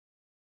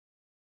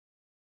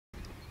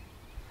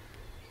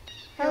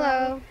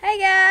Hello. Hey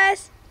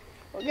guys.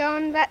 We're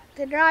going back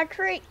to Dry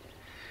Creek.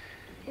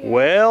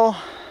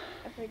 Well,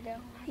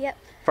 Yep.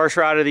 first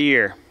ride of the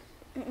year.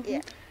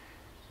 Yeah.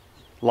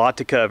 Lot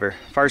to cover.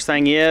 First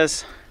thing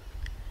is,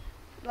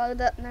 Load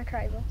up in our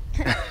trailer.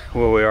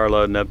 well, we are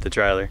loading up the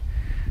trailer.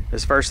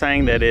 This first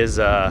thing that is,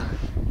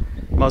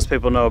 most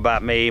people know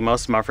about me,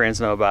 most of my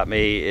friends know about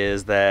me,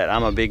 is that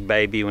I'm a big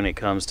baby when it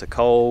comes to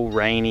cold,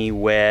 rainy,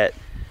 wet.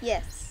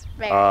 Yes.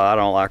 Very. I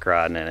don't like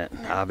riding in it.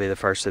 No. I'll be the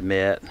first to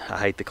admit. I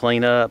hate the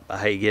cleanup. I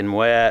hate getting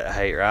wet. I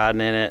hate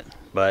riding in it.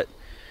 But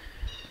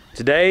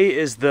today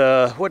is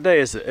the, what day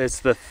is it?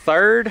 It's the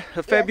 3rd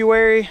of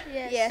February.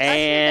 Yes.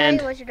 And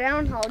yesterday was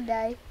Groundhog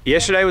Day.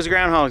 Yesterday was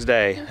Groundhog's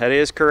Day. That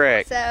is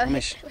correct. So let me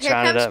here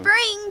shine it comes up.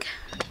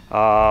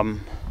 spring.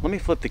 Let me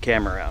flip the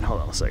camera around. Hold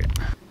on a second.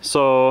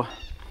 So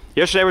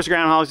yesterday was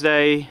Groundhog's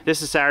Day.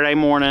 This is Saturday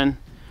morning.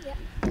 Yep.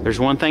 There's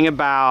one thing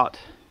about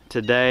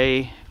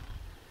today.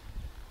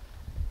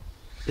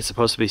 It's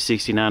supposed to be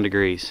 69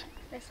 degrees.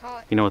 It's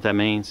hot. You know what that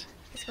means?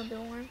 It's gonna be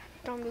warm.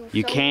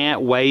 You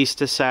can't waste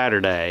a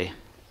Saturday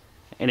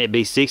and it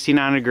be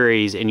 69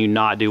 degrees and you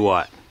not do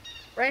what?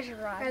 Razor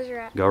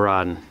ride. Go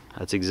riding.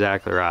 That's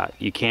exactly right.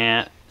 You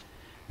can't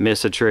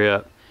miss a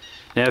trip.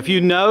 Now if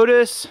you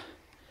notice,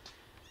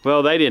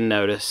 well, they didn't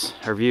notice,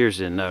 our viewers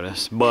didn't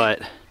notice,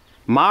 but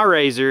my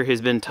razor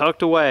has been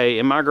tucked away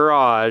in my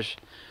garage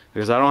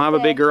because I don't have a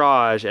big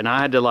garage and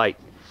I had to like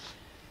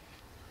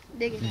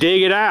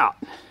dig it out.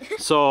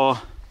 So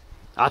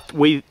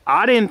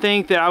I didn't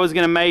think that I was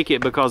gonna make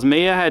it because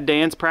Mia had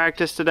dance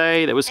practice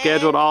today that was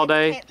scheduled all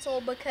day.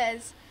 Canceled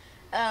because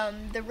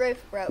the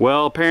roof broke.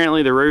 Well,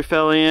 apparently the roof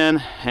fell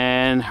in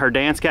and her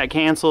dance got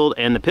canceled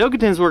and the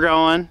Pilkingtons were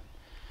going.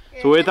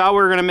 So we thought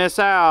we were gonna miss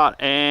out,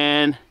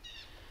 and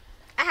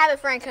I have a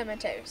friend coming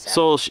too.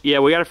 So yeah,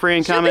 we got a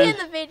friend coming. She'll be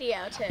in the video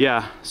too.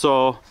 Yeah,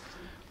 so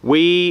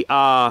we're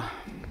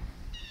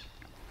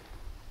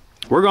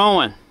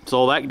going.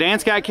 So that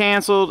dance got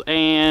canceled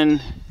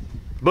and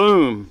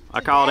boom, I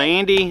called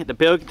Andy, the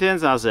Pilkingtons,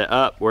 and I said,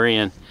 we're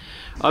in.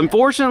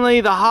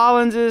 Unfortunately, the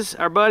Hollandses,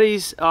 our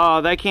buddies,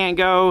 they can't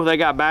go. They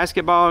got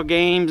basketball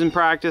games and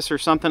practice or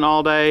something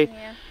all day.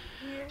 Yeah.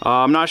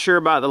 I'm not sure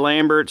about the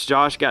Lamberts.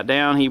 Josh got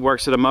down. He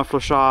works at a muffler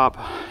shop.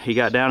 He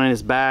got down in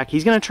his back.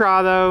 He's going to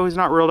try, though. He's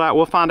not ruled out.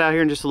 We'll find out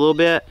here in just a little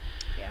bit.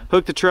 Yeah.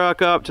 Hooked the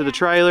truck up to the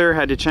trailer.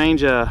 Had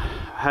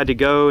to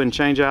go and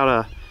change out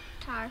a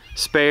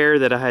spare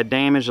that I had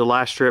damaged the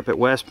last trip at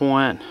West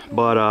Point.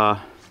 But,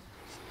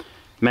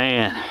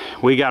 man,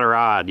 we got a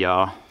ride,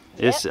 y'all.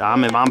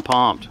 I'm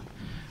pumped.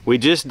 We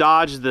just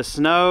dodged the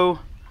snow.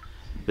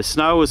 The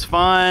snow was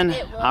fun.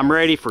 I'm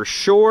ready for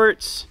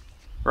shorts.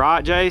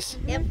 Right, Jace?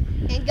 Yep.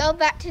 And go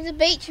back to the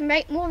beach and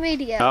make more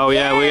videos. Oh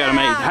yeah, we gotta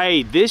make.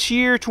 Hey, this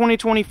year,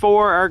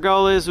 2024, our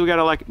goal is we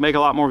gotta make a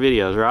lot more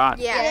videos, right?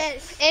 Yeah.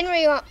 Yes.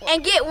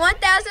 And get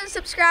 1,000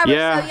 subscribers.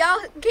 Yeah. So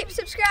y'all keep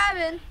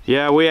subscribing.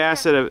 Yeah, we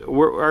asked that.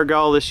 Our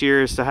goal this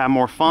year is to have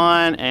more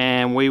fun,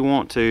 and we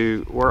want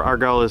to. Our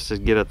goal is to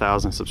get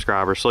 1,000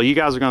 subscribers. So you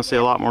guys are gonna see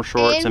a lot more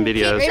shorts and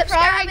videos. Keep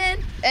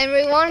subscribing. And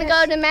we want to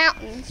go to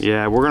mountains.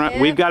 Yeah, we're gonna.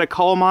 We've got a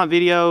Coalmont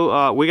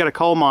video. We got a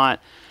Coalmont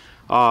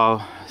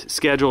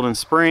scheduled in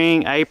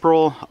spring,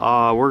 April.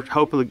 We're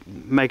hoping to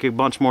make a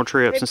bunch more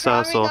trips and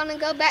stuff. So we're gonna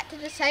go back to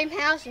the same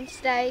house and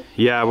stay.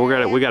 Yeah,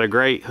 we got a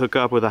great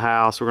hookup with a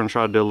house. We're gonna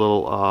try to do a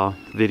little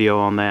video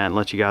on that and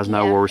let you guys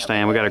know where we're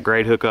staying. We got a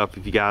great hookup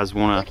if you guys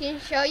want to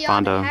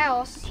find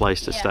a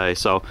place to stay.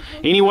 So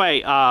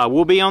anyway,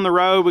 we'll be on the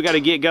road. We got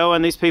to get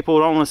going. These people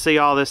don't want to see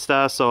all this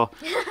stuff, so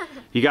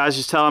you guys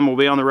just tell them we'll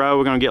be on the road.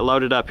 We're gonna get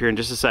loaded up here in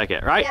just a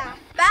second, right? Yeah.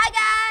 Bye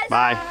guys.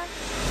 Bye.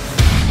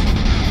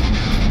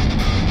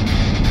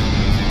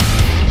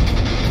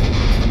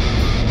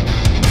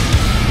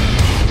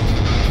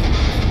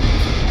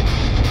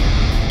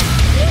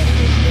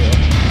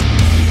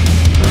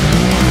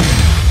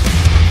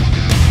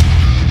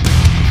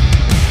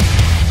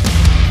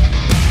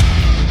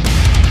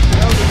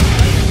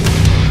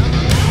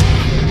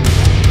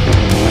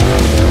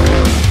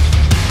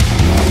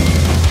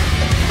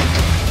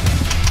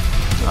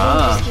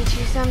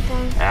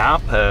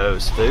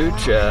 Outpost food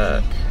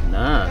truck.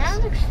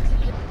 Nice.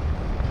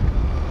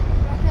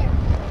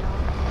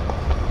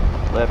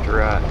 Left or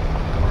right?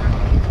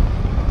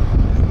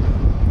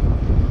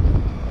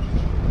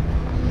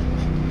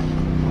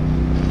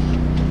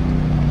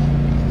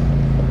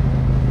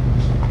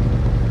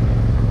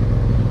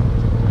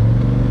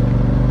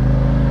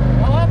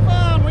 Well, have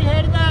fun. We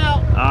headed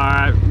out. All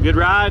right. Good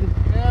ride?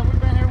 Yeah, we've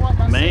been here, what,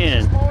 by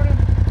 6 this morning?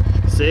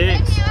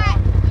 6?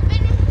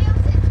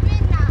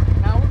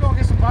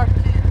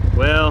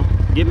 Well,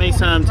 give me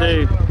some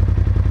too.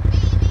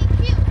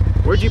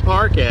 Where'd you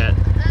park at?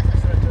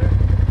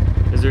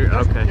 Is there?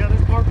 Okay. Yeah,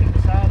 there's parking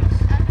beside us.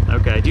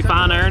 Okay. Did you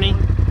find Ernie?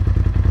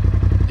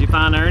 Did you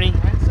find Ernie?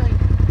 I ain't seen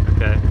him.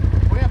 Okay.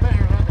 We haven't been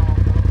here that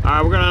long. All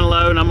right, we're gonna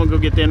unload and I'm gonna go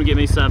get them to get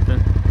me something.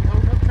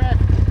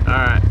 All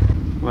right.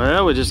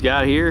 Well, we just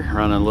got here,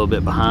 running a little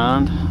bit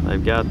behind.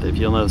 They've got, if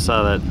you'll notice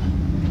that,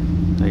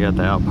 they got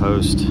the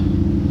Outpost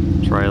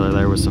trailer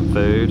there with some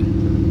food.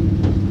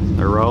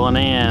 They're rolling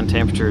in.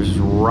 Temperature's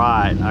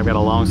right. I've got a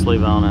long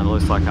sleeve on and it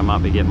looks like I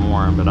might be getting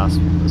warm, but that's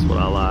what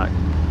I like.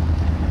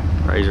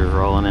 Razor's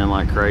rolling in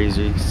like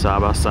crazy.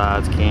 Side by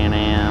sides,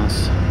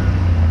 Can-Ams,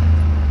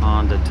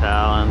 Honda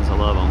Talons. I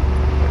love them.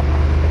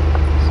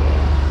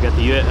 We got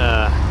the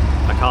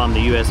I call them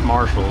the U.S.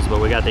 Marshals,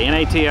 but we got the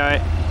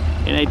NATRA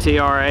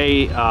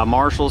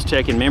Marshals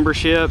checking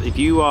membership. If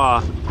you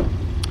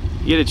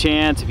get a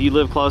chance, if you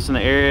live close in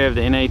the area of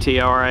the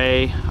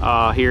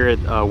NATRA here at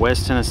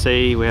West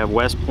Tennessee, we have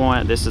West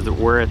Point.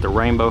 We're at the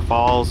Rainbow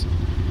Falls.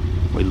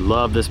 We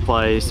love this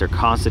place. They're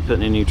constantly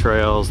putting in new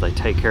trails. They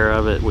take care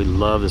of it. We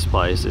love this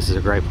place. This is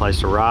a great place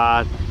to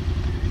ride.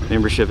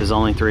 Membership is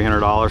only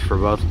 $300 for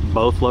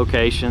both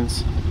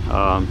locations.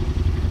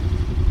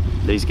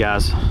 These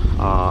guys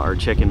are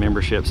checking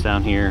memberships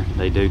down here.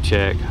 They do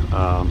check.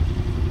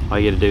 All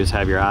you got to do is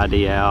have your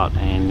ID out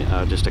and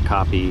just a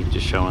copy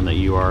just showing that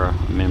you are a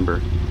member.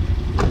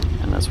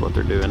 And that's what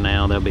they're doing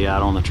now. They'll be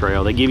out on the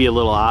trail. They give you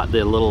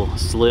the little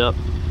slip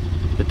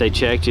that they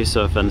checked you,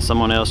 so if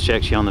someone else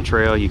checks you on the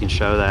trail, you can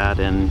show that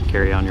and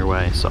carry on your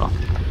way. So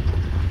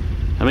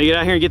let me get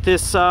out here and get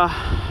this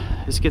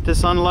let's get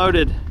this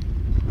unloaded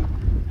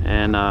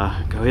and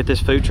go hit this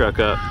food truck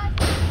up.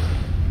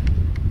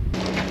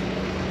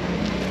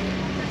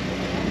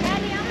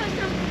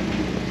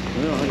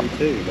 Well, I do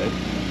too, babe.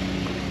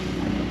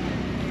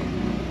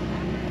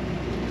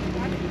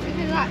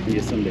 You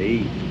get something to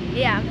eat.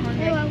 Yeah, I'm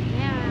hungry. I'm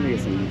gonna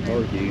get some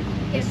barbecue.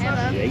 Yes, hello.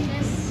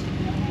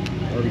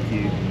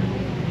 Barbecue.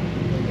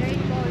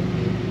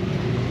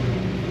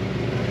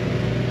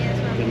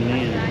 Coming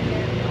in.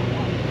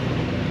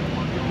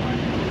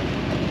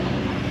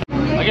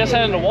 I guess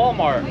heading to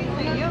Walmart.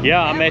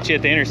 Yeah, I met you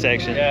at the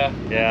intersection. Yeah.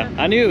 Yeah,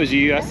 I knew it was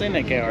you. I seen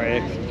that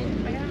KRX.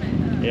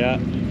 Yeah.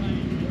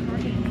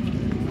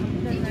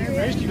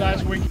 I missed you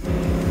last week.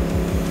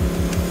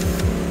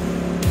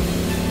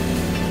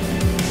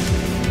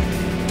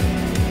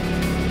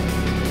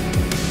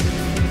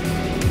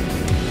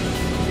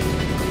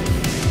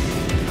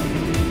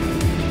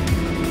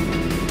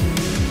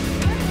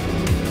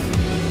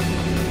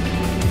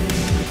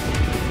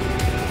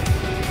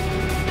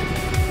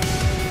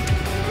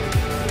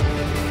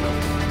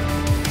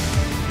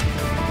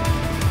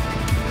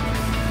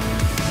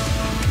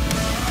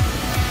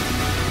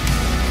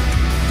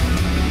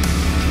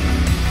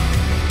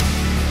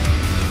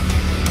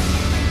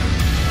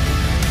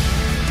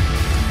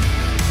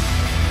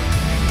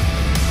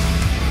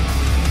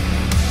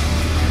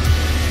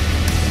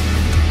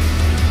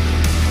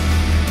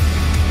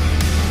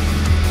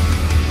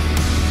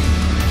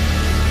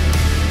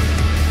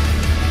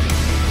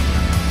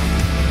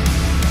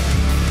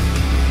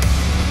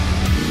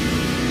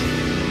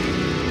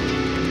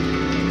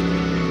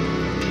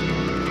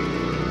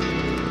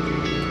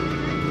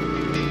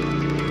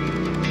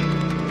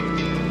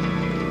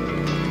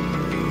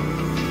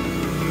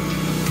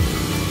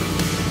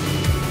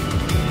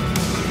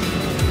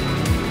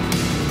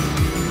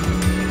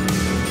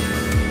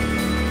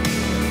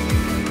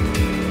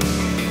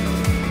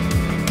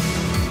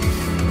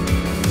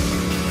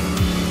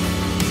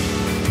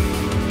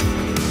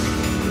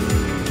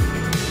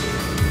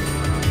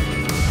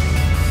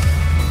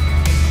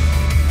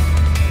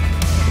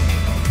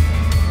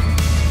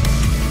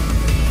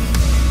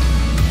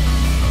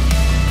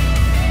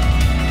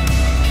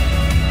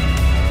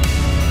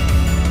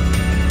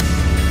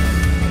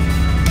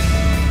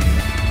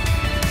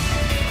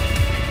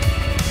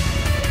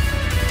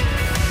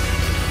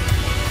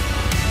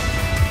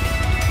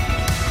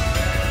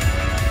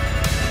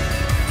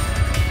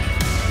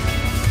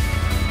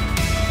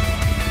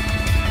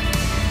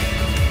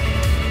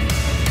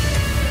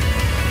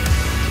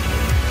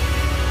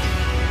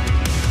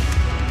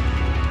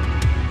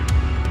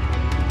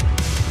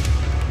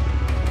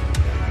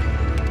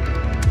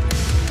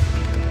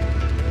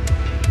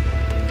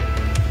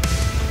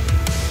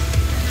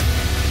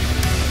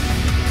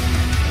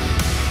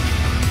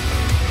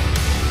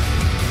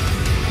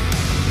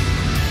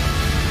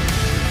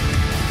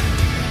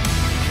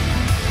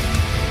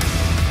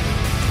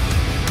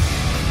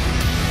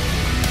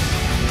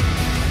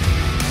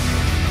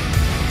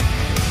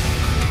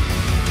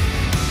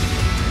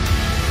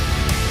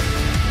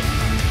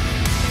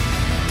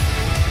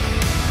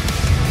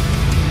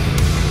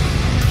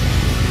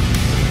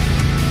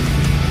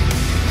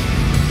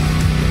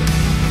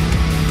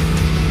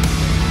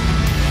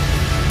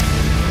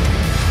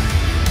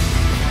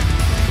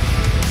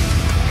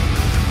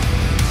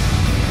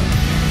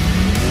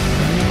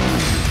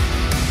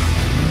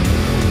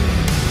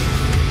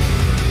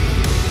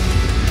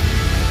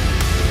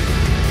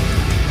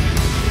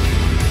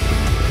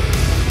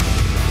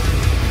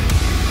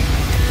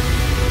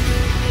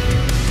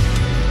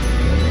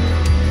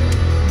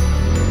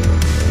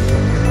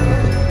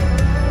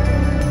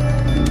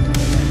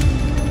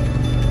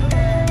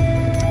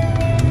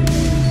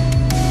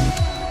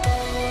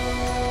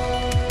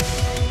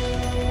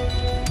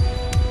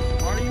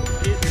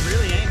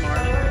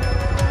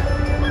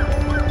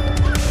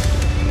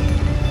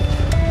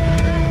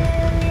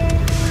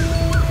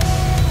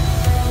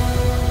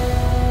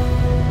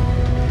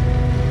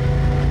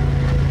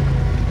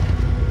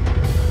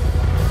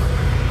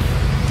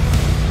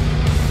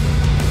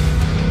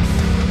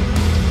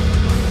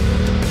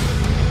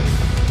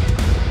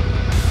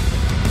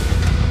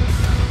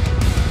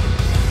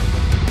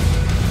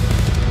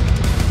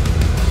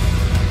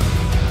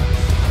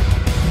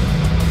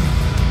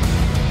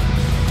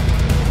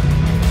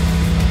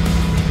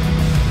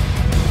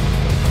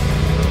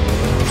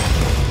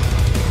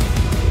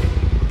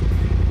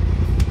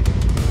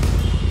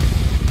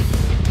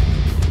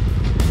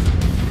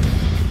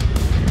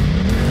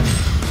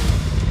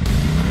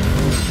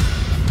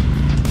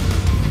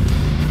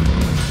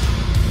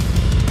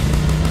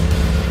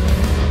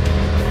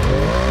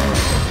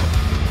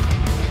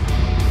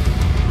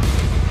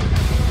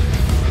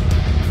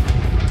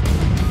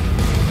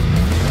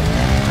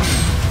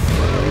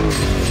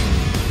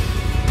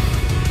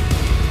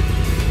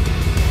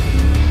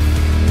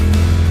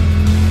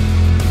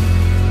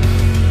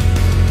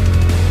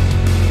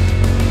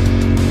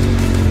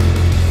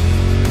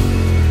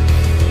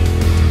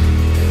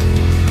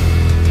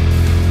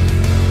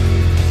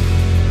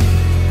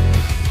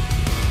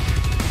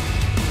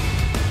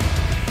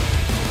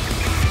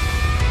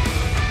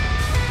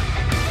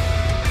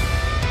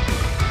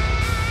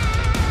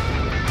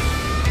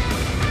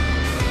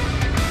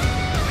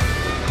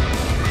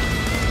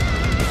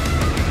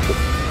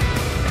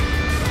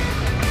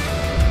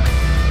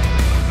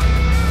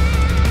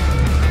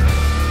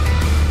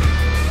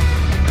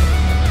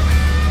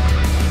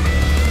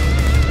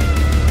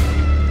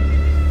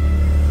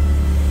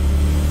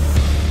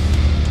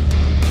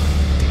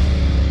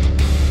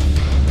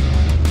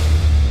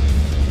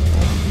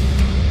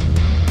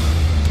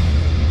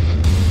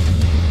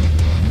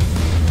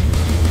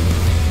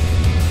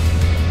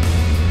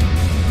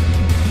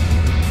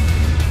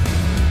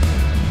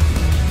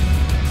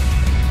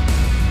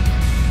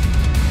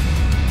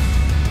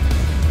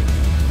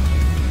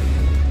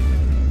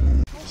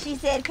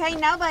 can't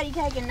nobody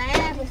take a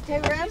nap. It's too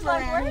rough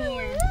around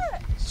here.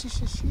 She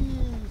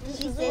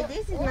said,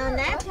 this is my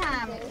nap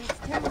time. It's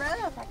too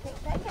rough. I can't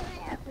take a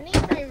nap. I need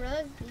to play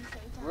Rusty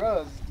sometimes.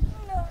 Rusty?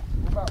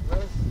 What about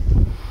Rusty?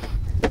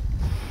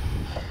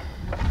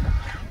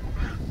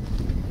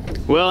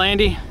 Well,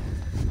 Andy,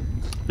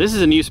 this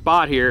is a new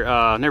spot here.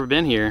 Never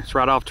been here. It's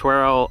right off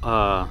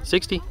Trail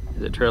 60.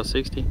 Is it Trail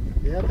 60?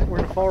 Yeah, I think we're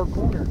in the far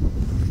corner.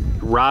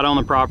 Right on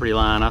the property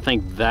line. I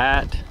think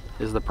that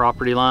is the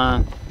property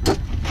line.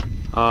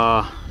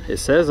 It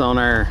says on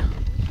our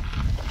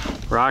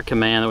ride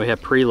command that we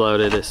have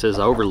preloaded, it says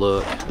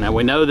overlook. Now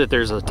we know that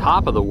there's a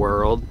top of the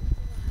world,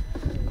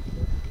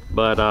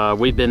 but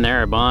we've been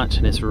there a bunch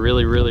and it's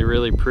really, really,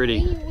 really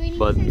pretty.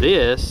 But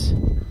this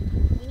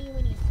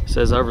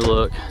says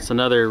overlook. It's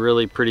another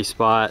really pretty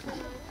spot,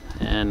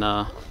 and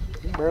you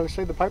can barely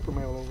see the paper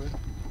mill over there.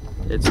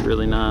 it's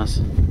really nice.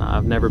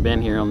 I've never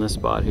been here on this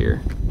spot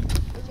here,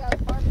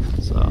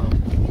 so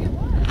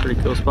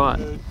pretty cool spot.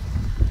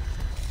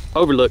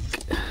 Overlook,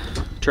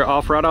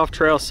 right off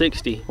Trail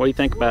 60. What do you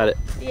think about it?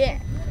 Yeah.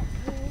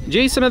 Did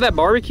you eat some of that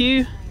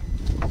barbecue?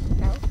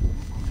 No.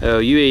 Oh,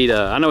 you eat,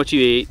 I know what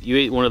you eat. You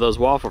eat one of those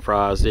waffle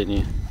fries, didn't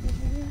you?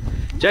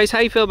 Jace, how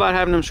you feel about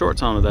having them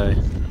shorts on today?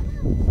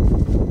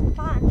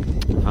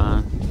 Fine.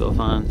 Fine, feel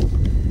fine.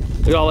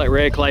 Look at all that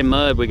red clay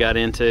mud we got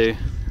into.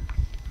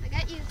 I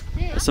got you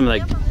this. Some of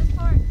that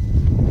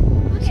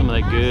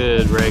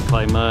good red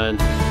clay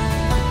mud.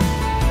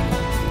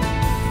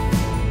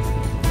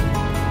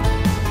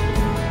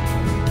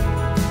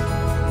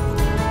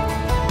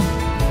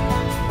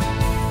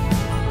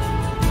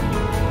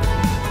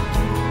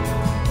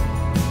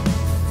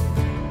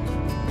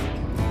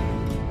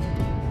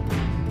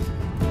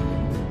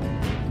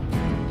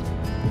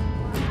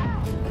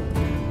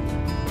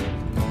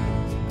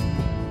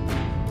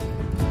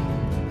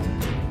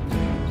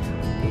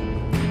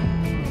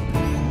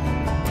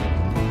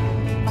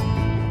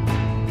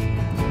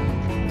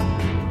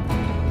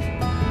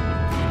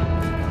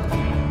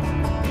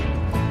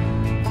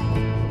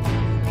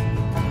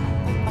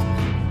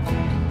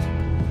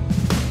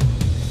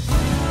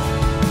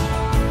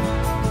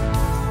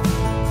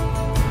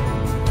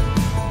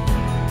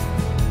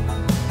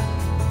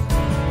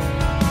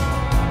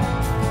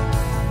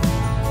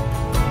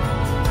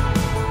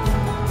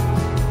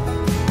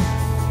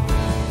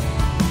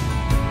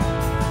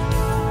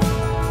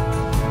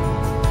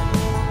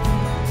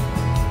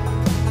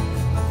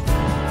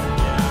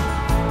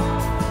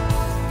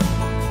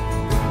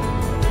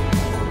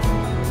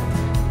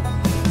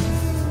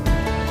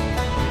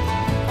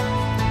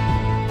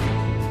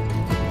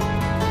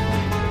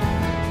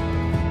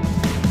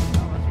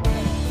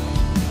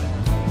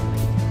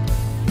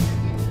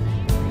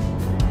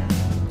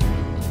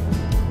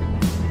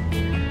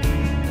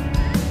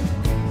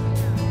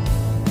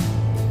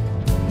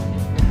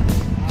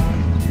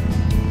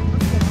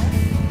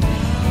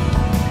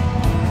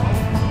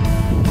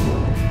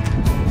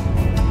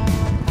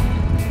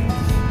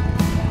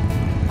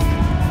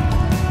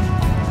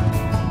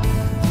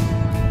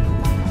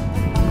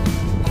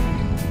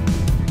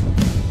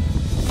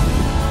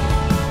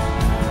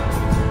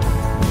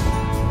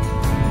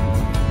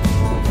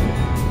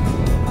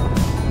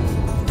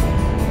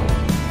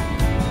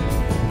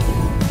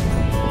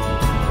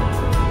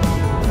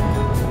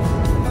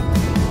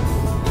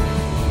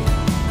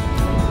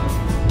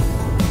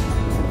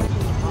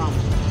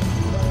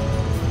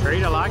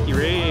 I like your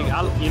rig.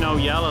 You know,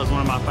 yellow is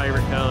one of my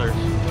favorite colors.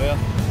 Well,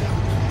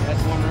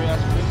 that's one of the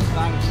biggest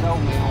thing that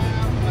sold me on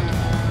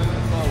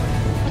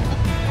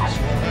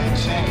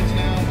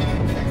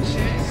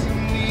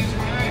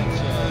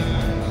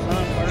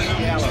sunburst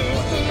yellow.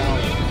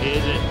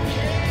 Is it?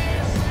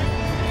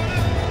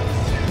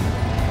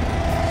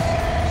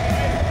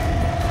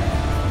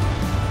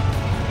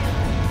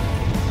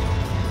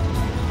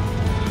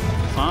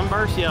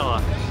 Sunburst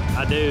yellow.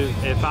 I do.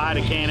 If I had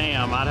a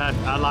Can-Am, I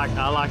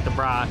like the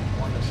bright.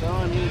 When the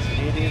sun hits it,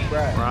 it is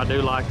bright. Or I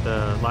do like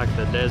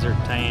the desert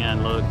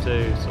tan look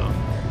too. So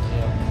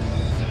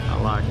Yeah. I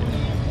like it.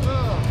 I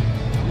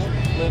want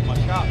to flip my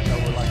chops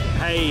over like that.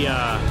 Hey,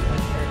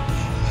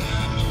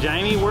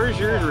 Jamie, where's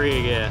your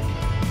rig at?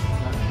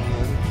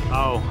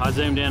 Oh, I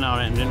zoomed in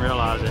on it and didn't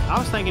realize it. I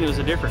was thinking it was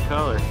a different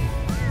color.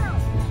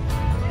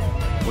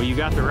 Well, you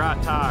got the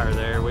right tire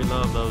there. We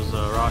love those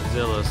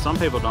Rockzillas. Some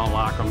people don't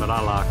like them, but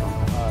I like them.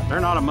 They're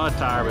not a mud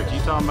tire, but you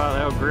talking about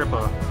they'll grip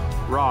a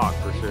rock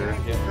for sure.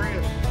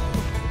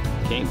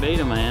 Can't beat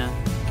them, man.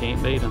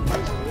 Can't beat them. We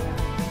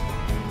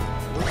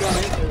got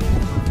into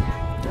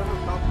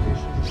different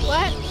competitions.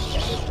 What?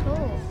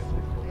 Cool.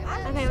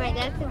 Okay, wait,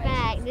 that's the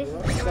back. This is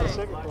We the got a front.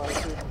 second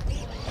place.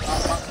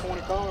 About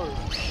 20 cars.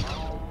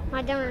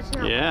 My donut's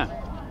not. Yeah.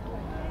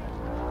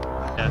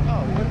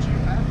 Oh, what you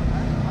have?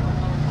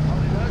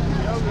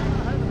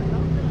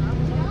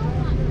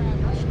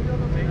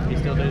 You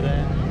still do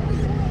that?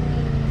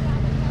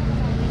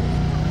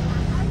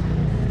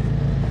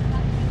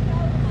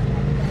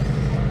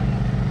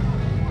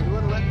 You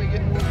wouldn't let me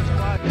get more than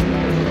spot.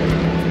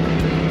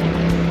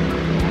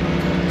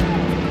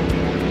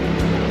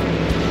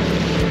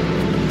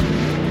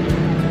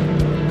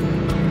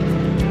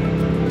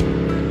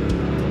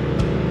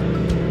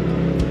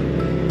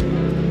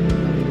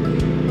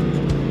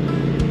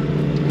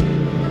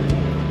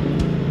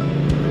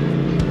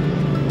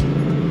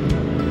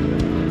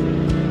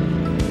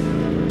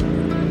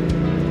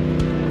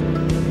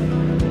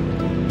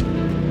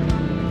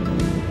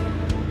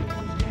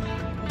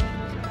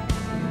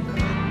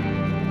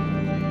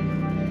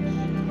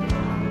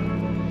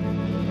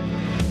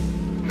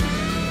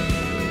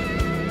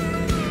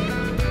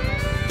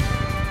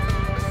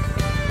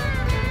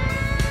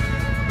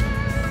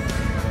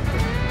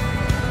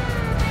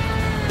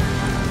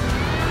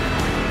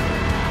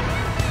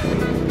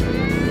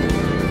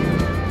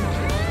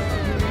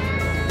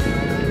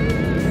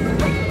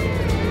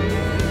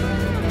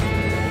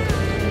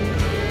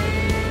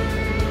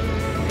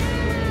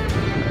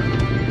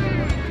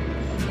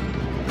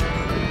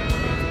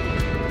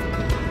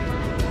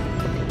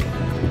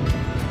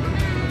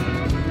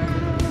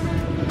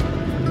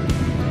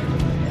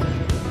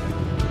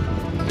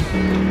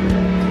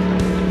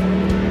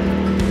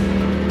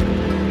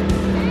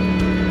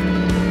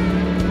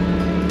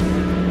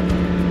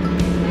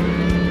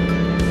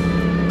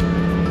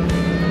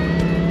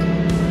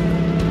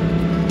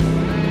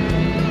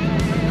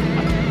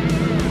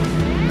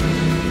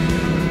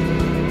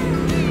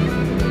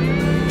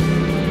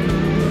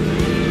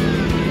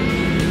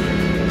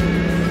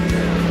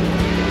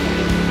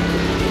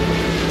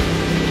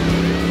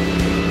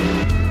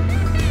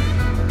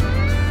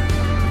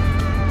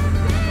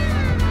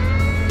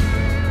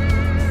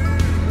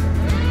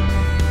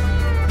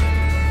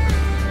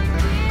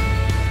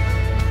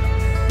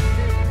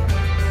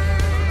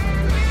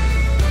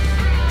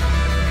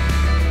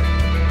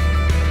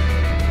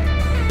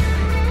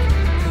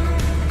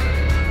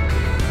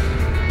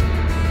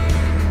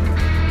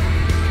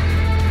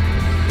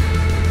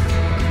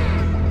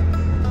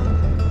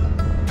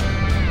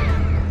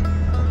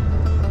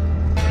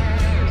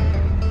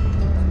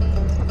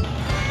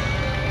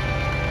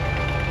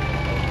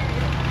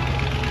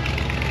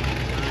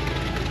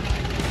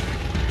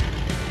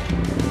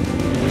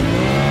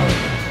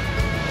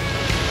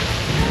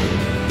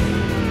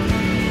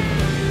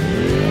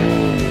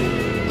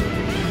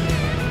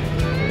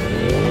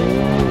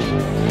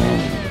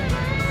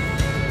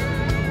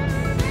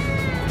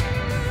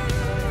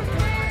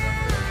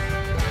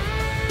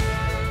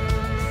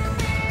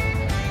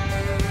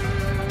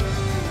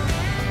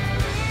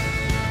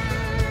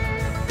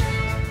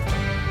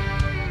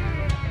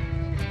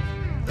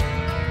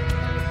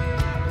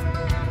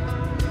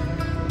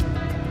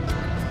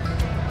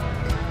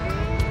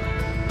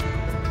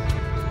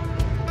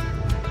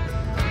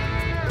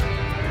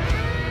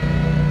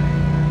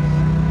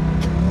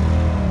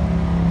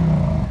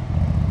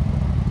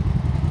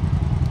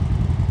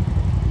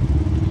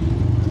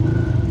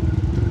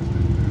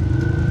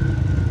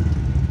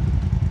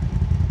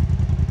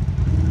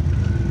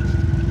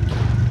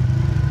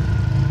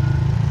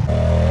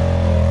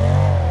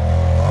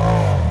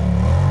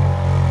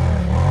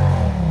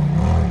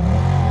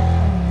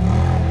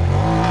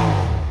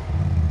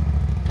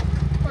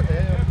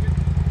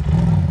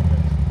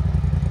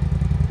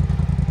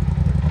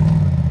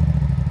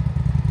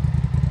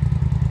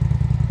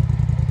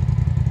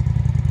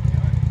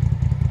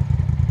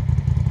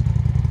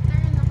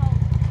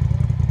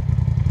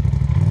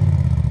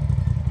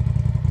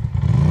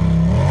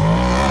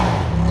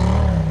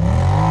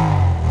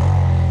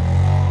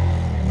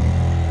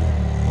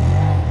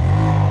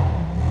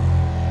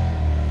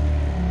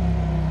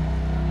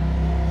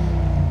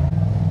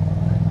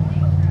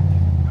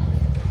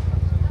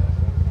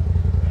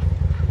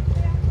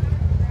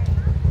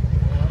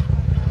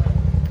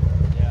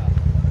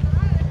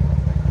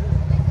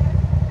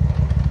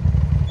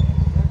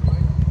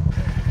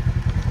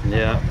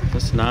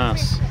 It's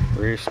nice.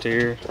 Rear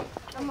steer.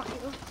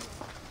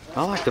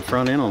 I like the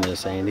front end on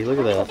this, Andy. Look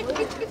at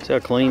that. See how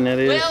clean that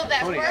is? Well,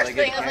 that first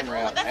thing, I was like,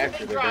 well, that's a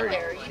big drop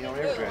there. You know,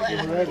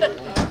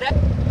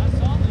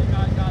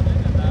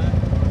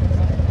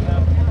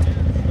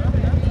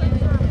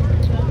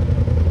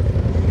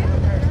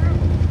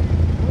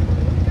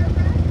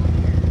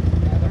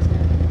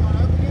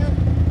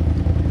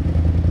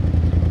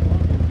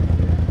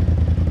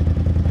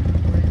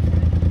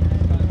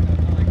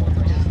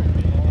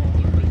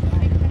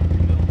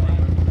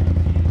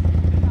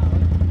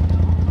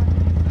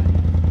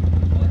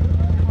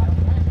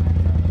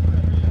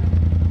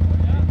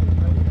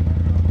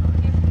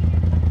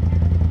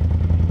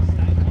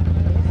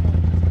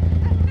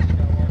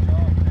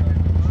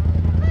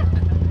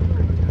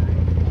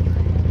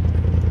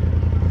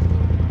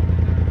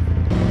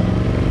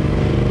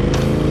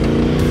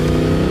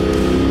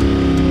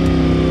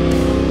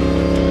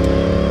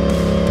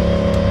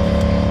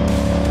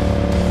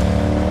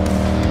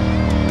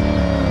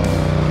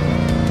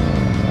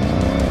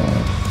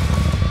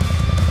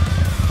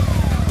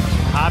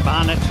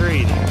 Behind that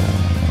tree there.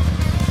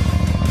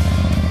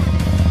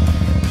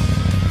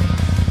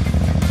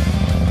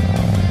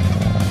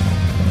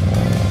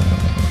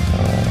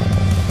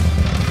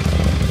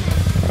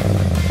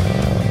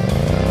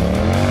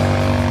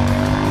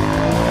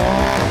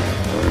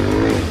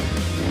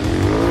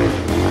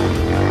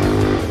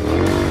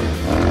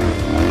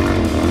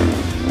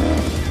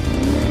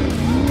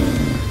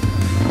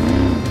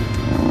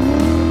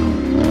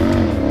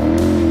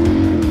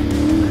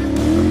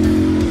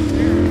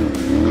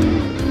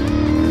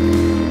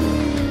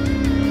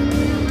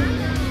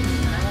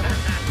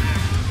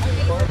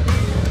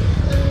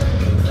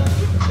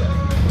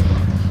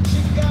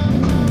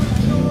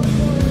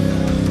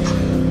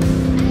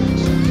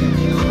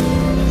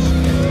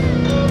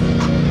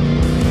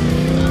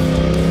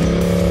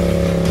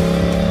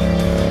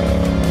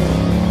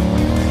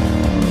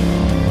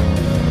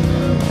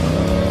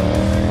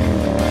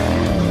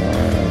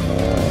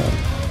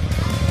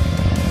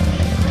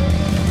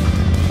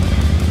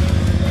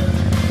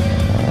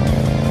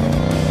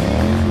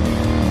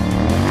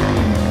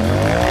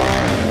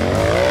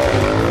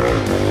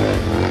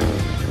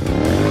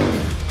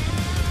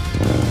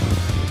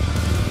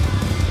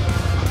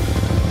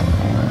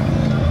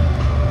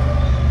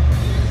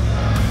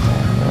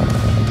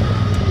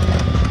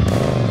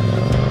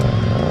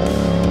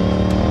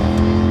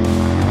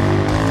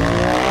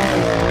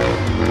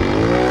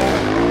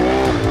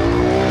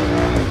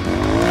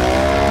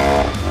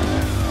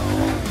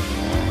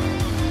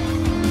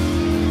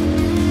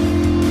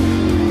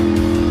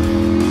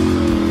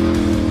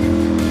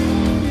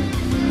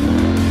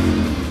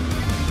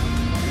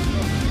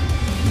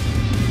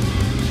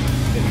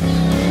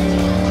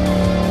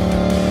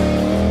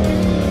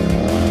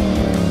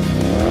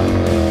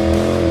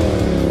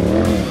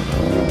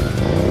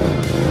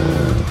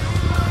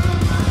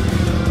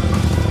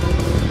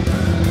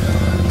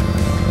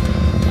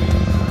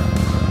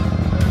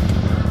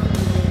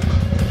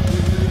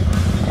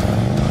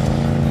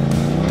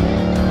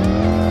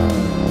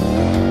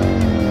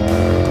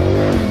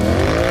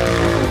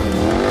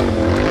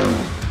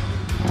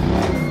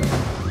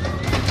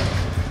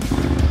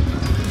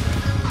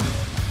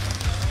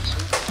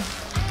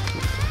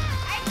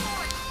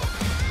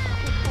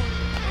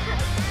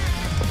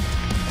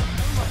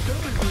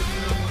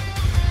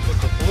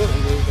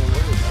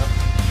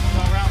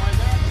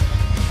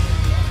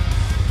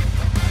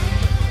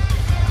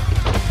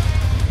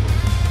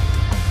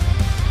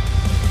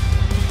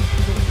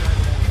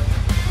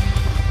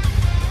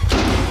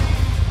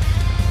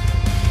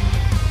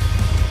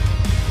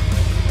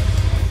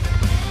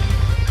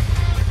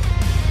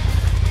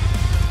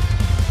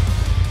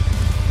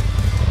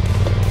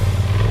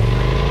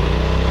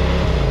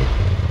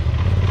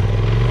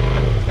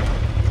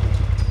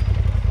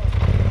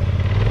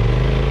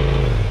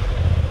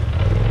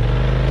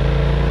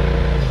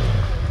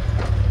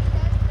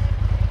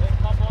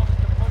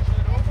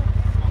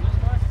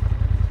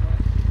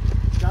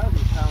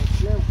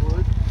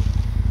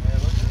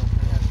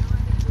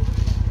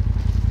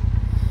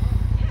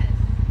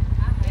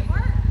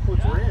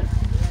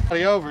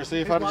 Over. See,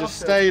 if I'd just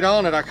stayed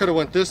on it, I could have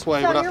went this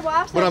way, but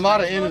I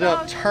might have ended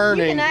up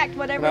turning. You can act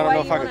whatever and I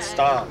don't know way if I could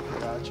stop.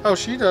 Oh,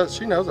 she does.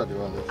 She knows I do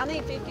on this. I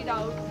need $50.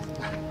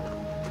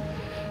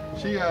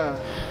 She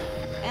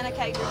And a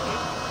cake or two.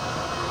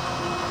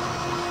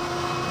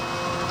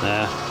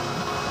 Yeah,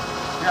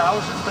 I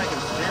was just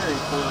thinking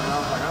steering fluid, and I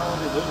was like, I don't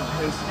want to do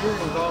this. And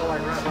steering's all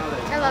like right by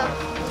there. Hello.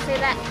 See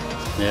that?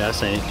 Yeah, I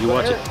seen it. Do you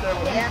watch it?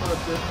 Yeah.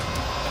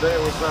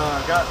 There was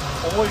got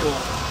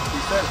oil. He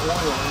said oil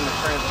in the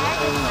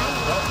transmission.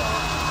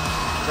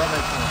 That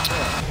makes no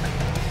sense.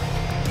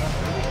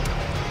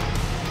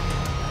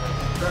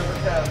 Trevor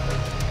Casper.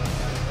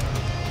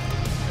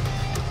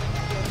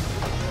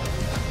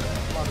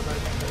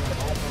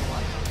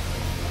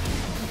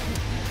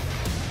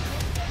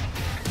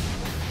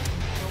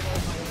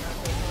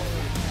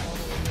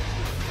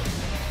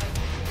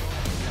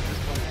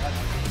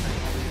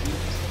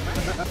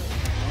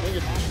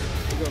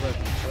 We'll go back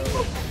to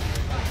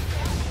the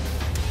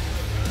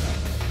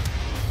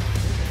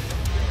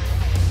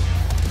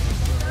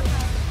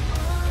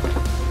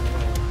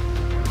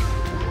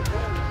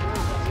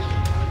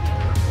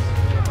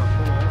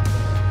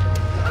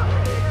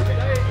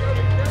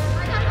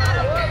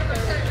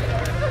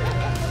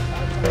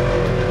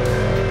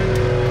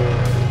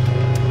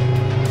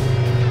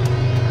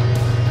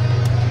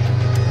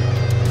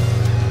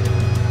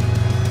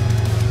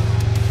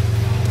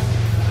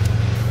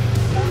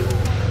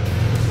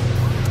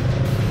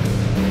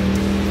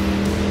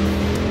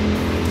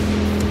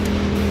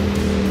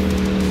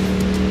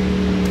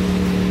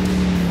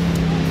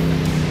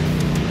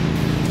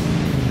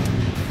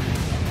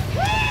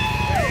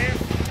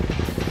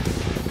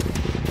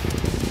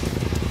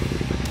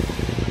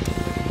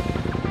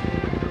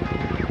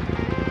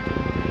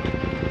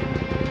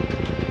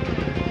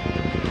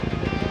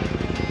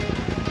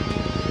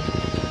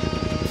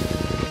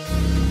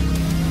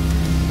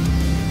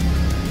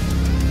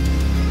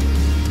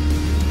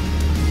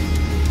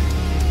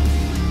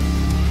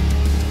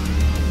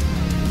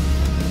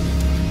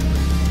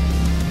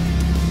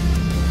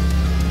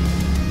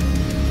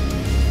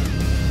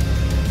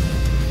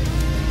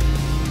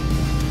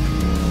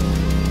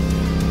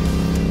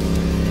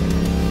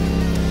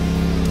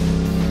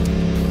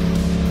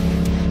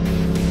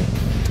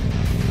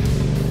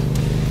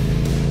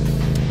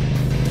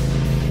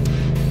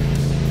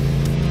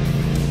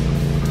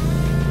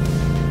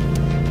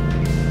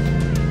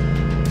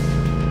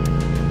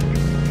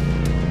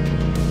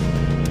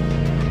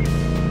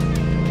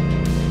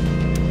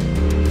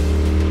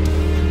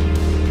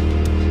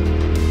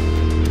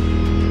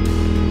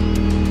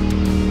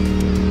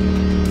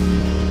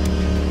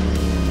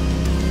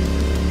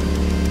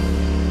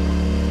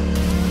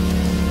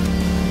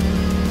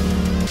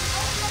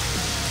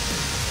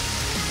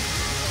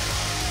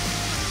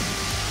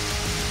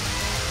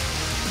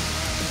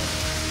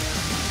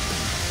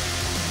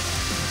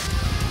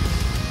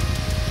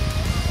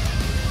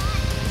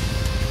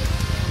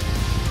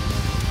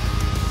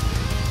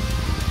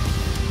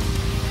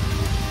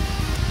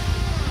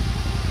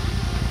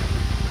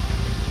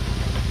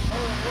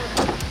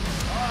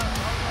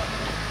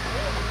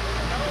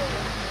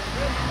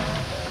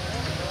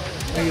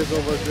Mia's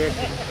over there.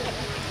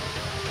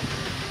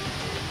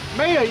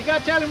 Mia, you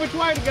gotta tell him which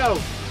way to go.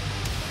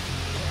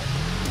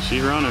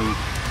 She's running.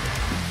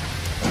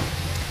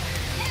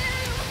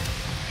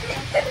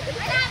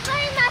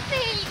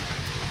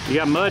 You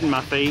got mud in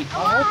my feet.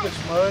 I hope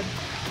it's mud.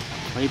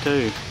 Me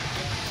too.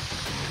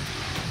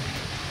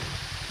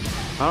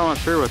 I'm not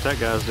sure what that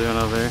guy's doing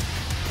over there.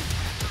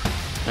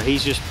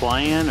 He's just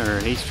playing, or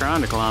he's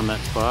trying to climb that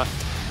spot.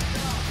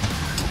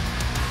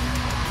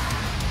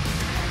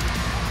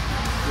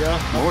 Yeah, I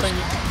think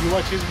you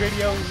watch his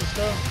videos and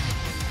stuff.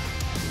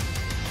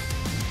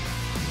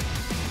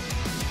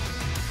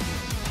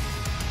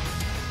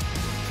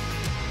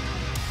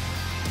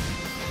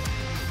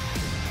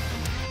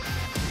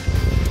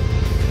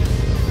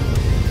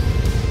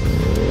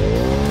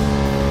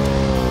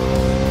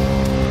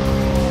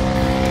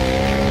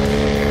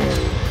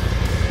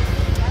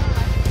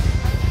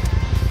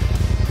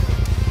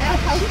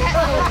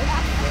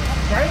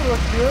 Trailer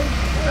looks good.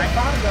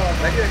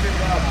 They did a good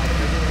job. They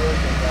did a really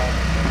good job.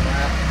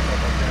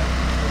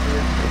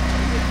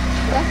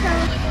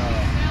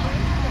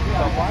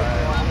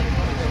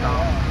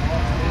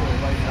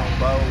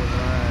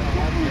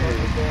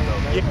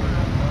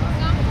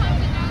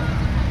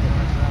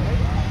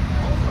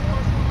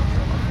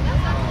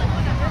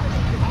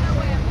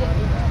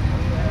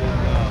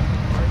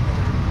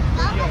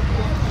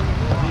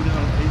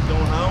 He's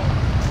going home.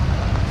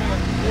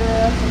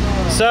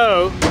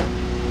 So,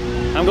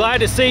 I'm glad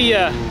to see you.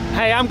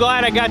 Hey, I'm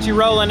glad I got you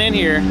rolling in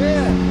here.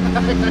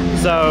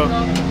 So,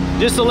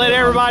 just to let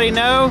everybody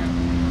know,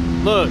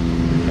 look,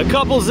 a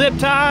couple zip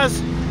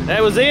ties,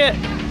 that was it.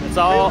 That's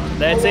all,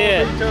 that's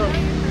it.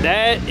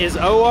 That is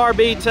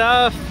ORB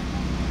tough.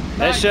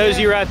 That shows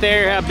you right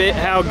there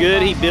how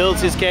good he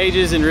builds his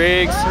cages and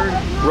rigs.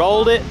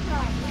 Rolled it,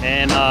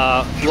 and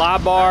fly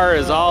bar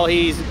is all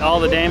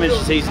the damage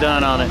he's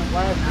done on it.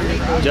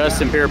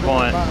 Justin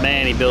Pierpoint,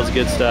 man, he builds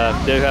good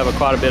stuff. Do have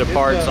quite a bit of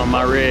parts on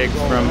my rig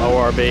from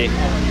ORB,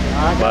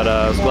 but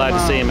I was glad to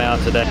see him out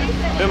today.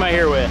 Who am I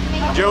here with?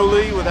 Joe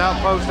Lee with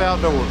Outpost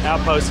Outdoors.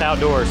 Outpost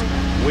Outdoors.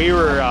 We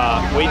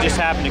just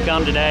happened to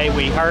come today.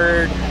 We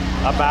heard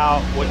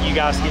about what you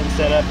guys getting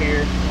set up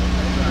here,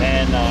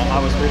 and I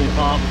was really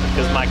pumped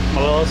because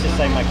let's just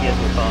say my kids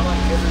were pumped,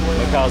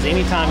 because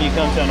anytime you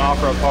come to an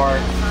off-road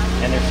park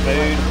and there's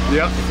food,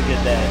 it's a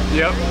good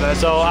day.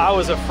 So I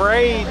was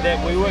afraid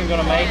that we weren't going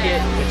to make it,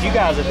 but you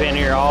guys have been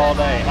here all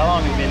day. How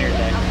long have you been here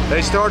today?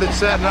 They started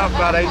setting up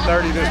about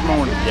 8:30 this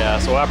morning. Yeah,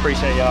 so I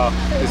appreciate y'all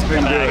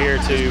coming out here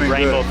to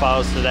Rainbow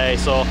Falls today.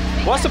 So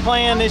what's the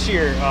plan this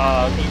year?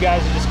 You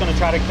guys are just going to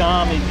try to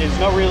come? There's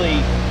no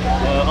really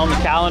on the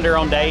calendar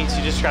on dates.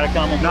 You just try to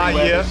come on Not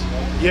yet.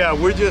 Yeah,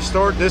 we just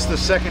started. This is the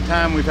second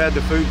time we've had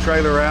the food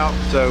trailer out.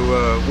 So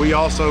we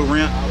also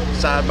rent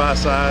side by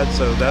side.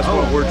 So that's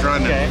what we're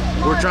trying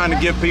to. We're trying to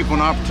give people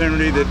an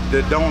opportunity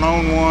that don't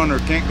own one or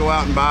can't go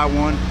out and buy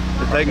one,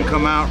 that they can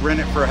come out, rent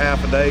it for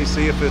half a day,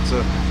 see if it's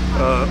a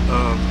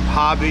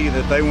hobby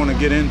that they want to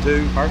get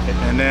into. Perfect.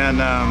 And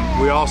then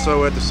we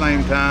also at the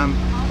same time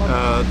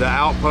the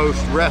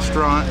Outpost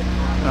restaurant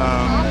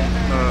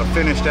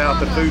finished out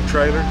the food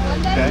trailer,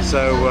 and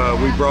so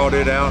we brought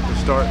it out to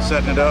start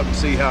setting it up and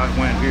see how it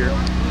went here.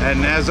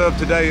 And as of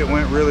today, it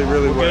went really,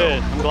 really well.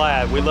 Good. I'm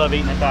glad. We love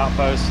eating at the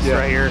Outpost. It's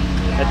right here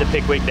at the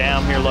Pickwick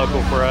Dam here,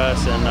 local for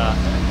us. And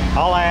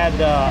I'll add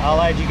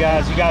you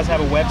guys. You guys have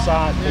a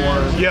website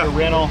for the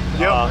rental?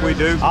 Yep, we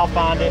do. I'll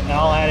find it and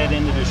I'll add it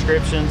in the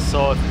description,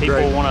 so if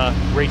people want to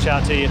reach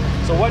out to you.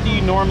 So what do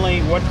you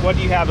normally, what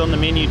do you have on the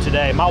menu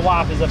today? My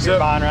wife is up here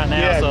buying right now.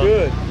 Yeah, so,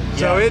 good.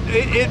 So it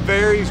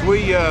varies.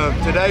 We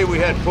today we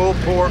had pulled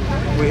pork,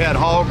 we had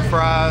hog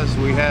fries,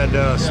 we had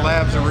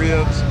slabs of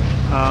ribs.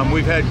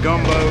 We've had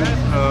gumbo,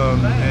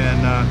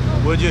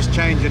 and we'll just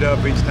change it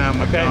up each time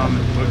we come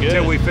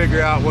until we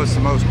figure out what's the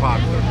most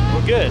popular.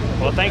 Well, good.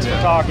 Well, thanks for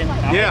talking.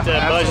 I hate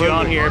to buzz you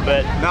on here,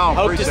 but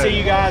hope to see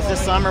you guys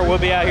this summer. We'll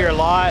be out here a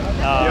lot,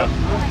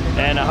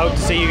 and I hope to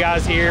see you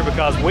guys here,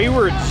 because we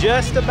were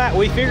just about,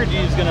 we figured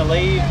you was going to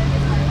leave.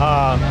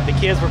 The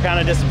kids were kind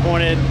of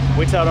disappointed.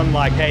 We told them,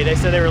 like, hey, they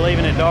said they were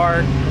leaving at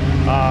dark.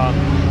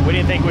 We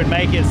didn't think we'd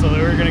make it, so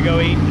we were going to go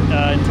eat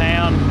in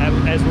town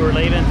as we were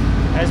leaving.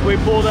 As we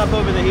pulled up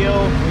over the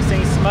hill, we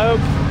seen smoke,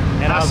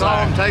 and I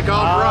saw them take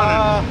off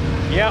running.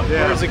 Yep,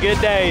 it was a good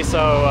day.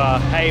 So,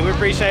 hey, we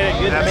appreciate it.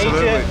 Good to meet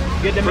you.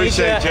 Good to meet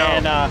you.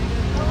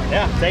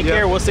 And take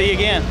care. We'll see you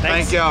again.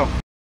 Thanks. Thank y'all.